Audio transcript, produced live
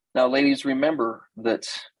Now, ladies, remember that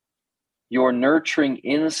your nurturing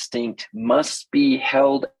instinct must be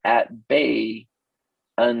held at bay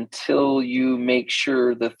until you make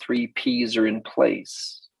sure the three P's are in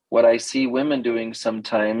place. What I see women doing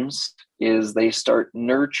sometimes is they start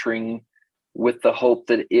nurturing with the hope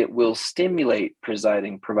that it will stimulate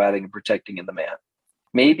presiding, providing, and protecting in the man.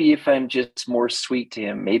 Maybe if I'm just more sweet to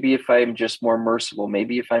him, maybe if I'm just more merciful,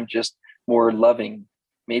 maybe if I'm just more loving,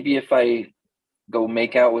 maybe if I go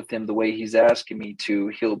make out with him the way he's asking me to,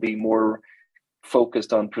 he'll be more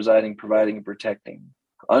focused on presiding, providing, and protecting.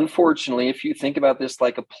 Unfortunately, if you think about this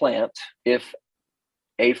like a plant, if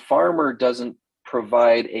a farmer doesn't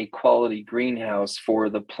provide a quality greenhouse for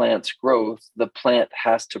the plant's growth, the plant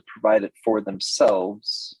has to provide it for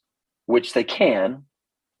themselves, which they can,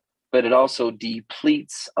 but it also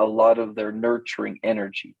depletes a lot of their nurturing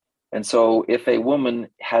energy. And so if a woman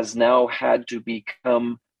has now had to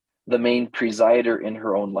become the main presider in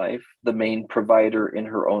her own life, the main provider in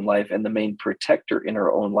her own life, and the main protector in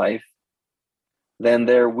her own life, then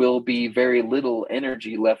there will be very little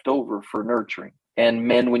energy left over for nurturing. And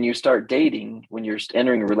men, when you start dating, when you're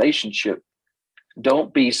entering a relationship,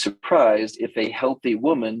 don't be surprised if a healthy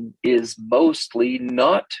woman is mostly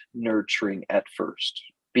not nurturing at first,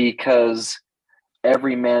 because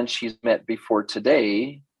every man she's met before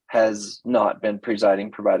today has not been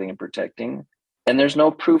presiding, providing, and protecting. And there's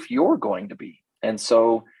no proof you're going to be. And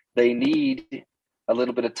so they need a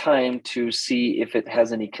little bit of time to see if it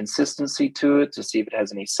has any consistency to it, to see if it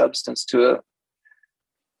has any substance to it.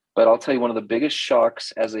 But I'll tell you, one of the biggest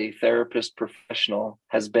shocks as a therapist professional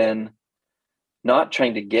has been not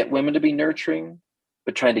trying to get women to be nurturing,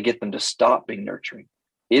 but trying to get them to stop being nurturing.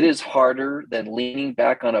 It is harder than leaning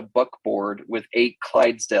back on a buckboard with 8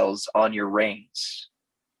 Clydesdales on your reins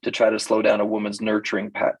to try to slow down a woman's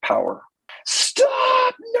nurturing power.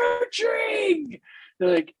 Stop nurturing!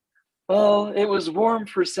 They're like, well, it was warm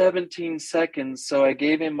for 17 seconds, so I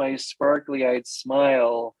gave him my sparkly-eyed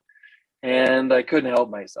smile, and I couldn't help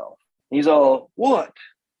myself. He's all, what?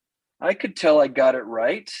 I could tell I got it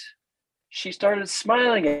right. She started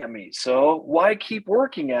smiling at me, so why keep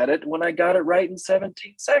working at it when I got it right in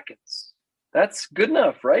 17 seconds? That's good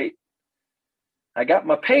enough, right? I got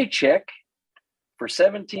my paycheck for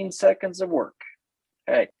 17 seconds of work.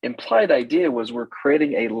 Hey, implied idea was we're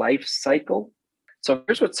creating a life cycle. So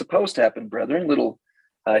here's what's supposed to happen, brethren. Little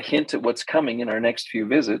hint at what's coming in our next few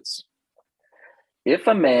visits. If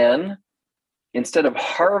a man, instead of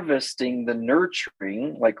harvesting the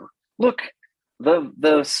nurturing, like, look, the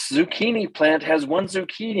zucchini plant has one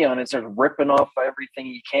zucchini on it, starts ripping off everything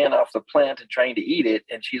he can off the plant and trying to eat it.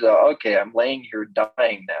 And she's like, okay, I'm laying here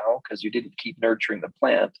dying now because you didn't keep nurturing the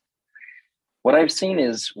plant. What I've seen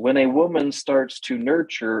is when a woman starts to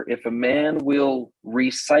nurture, if a man will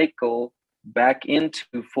recycle back into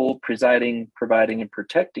full presiding, providing, and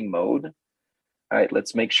protecting mode, all right,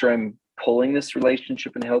 let's make sure I'm pulling this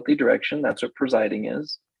relationship in a healthy direction. That's what presiding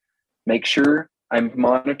is. Make sure I'm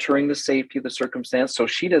monitoring the safety of the circumstance so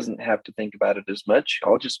she doesn't have to think about it as much.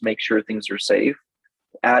 I'll just make sure things are safe.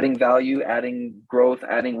 Adding value, adding growth,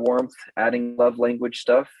 adding warmth, adding love language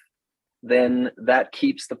stuff, then that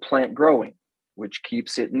keeps the plant growing, which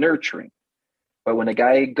keeps it nurturing. But when a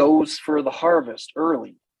guy goes for the harvest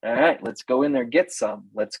early, all right, let's go in there, get some.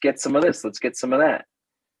 Let's get some of this. Let's get some of that.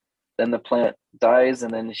 Then the plant dies,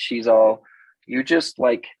 and then she's all, you just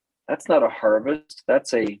like, that's not a harvest.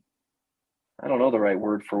 That's a, I don't know the right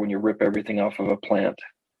word for when you rip everything off of a plant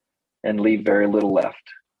and leave very little left.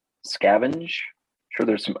 Scavenge? Sure,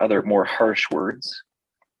 there's some other more harsh words.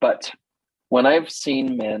 But when I've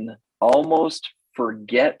seen men almost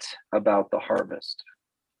forget about the harvest,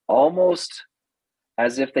 almost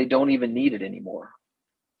as if they don't even need it anymore,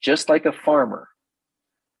 just like a farmer.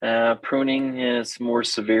 Pruning is more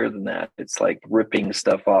severe than that. It's like ripping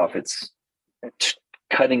stuff off. It's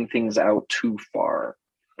cutting things out too far.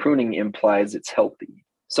 Pruning implies it's healthy.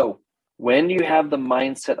 So when you have the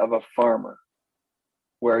mindset of a farmer,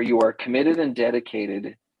 where you are committed and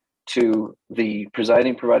dedicated to the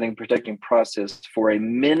presiding, providing, protecting process for a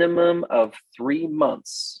minimum of 3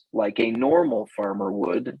 months, like a normal farmer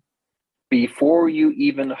would, before you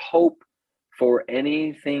even hope for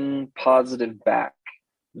anything positive back,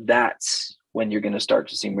 that's when you're going to start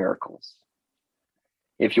to see miracles.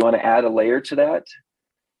 If you want to add a layer to that,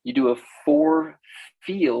 you do a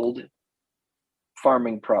 4-field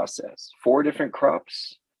farming process, 4 different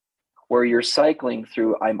crops, where you're cycling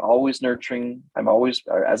through, I'm always nurturing, I'm always,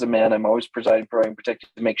 as a man, I'm always presiding, providing, protecting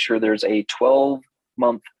to make sure there's a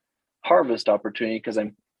 12-month harvest opportunity, because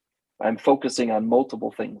I'm focusing on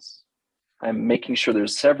multiple things. I'm making sure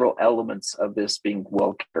there's several elements of this being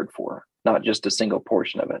well cared for. not just a single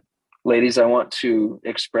portion of it. Ladies, I want to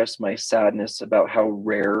express my sadness about how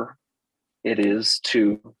rare it is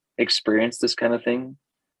to experience this kind of thing.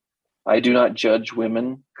 I do not judge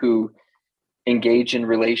women who engage in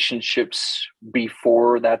relationships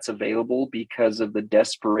before that's available because of the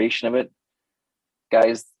desperation of it.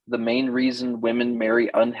 Guys, the main reason women marry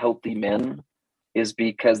unhealthy men is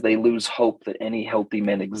because they lose hope that any healthy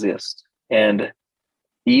men exist. And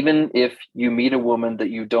even if you meet a woman that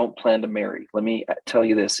you don't plan to marry, let me tell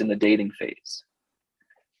you this, in the dating phase,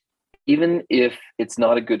 even if it's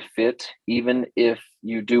not a good fit, even if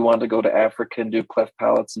you do want to go to Africa and do cleft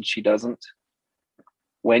palates and she doesn't,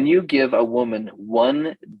 when you give a woman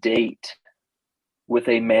one date with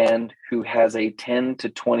a man who has a 10 to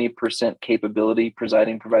 20% capability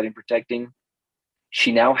presiding, providing, protecting,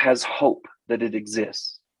 she now has hope that it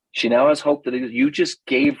exists. She now has hope that you just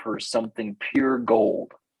gave her something pure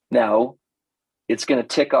gold. Now, it's going to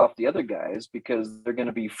tick off the other guys because they're going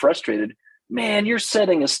to be frustrated. Man, you're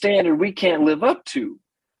setting a standard we can't live up to.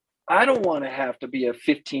 I don't want to have to be a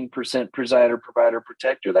 15% presider, provider,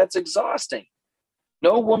 protector. That's exhausting.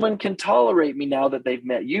 No woman can tolerate me now that they've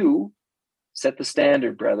met you. Set the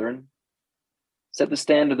standard, brethren. Set the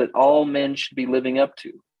standard that all men should be living up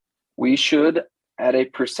to. We should, at a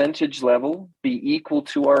percentage level, be equal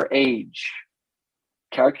to our age.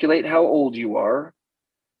 Calculate how old you are,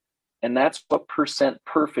 and that's what percent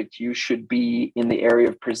perfect you should be in the area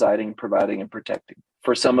of presiding, providing, and protecting.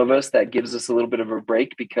 For some of us, that gives us a little bit of a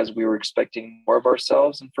break because we were expecting more of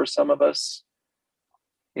ourselves. And for some of us,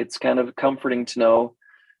 it's kind of comforting to know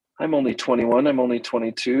I'm only 21, I'm only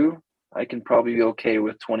 22. I can probably be okay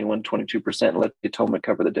with 21, 22% and let the atonement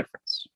cover the difference.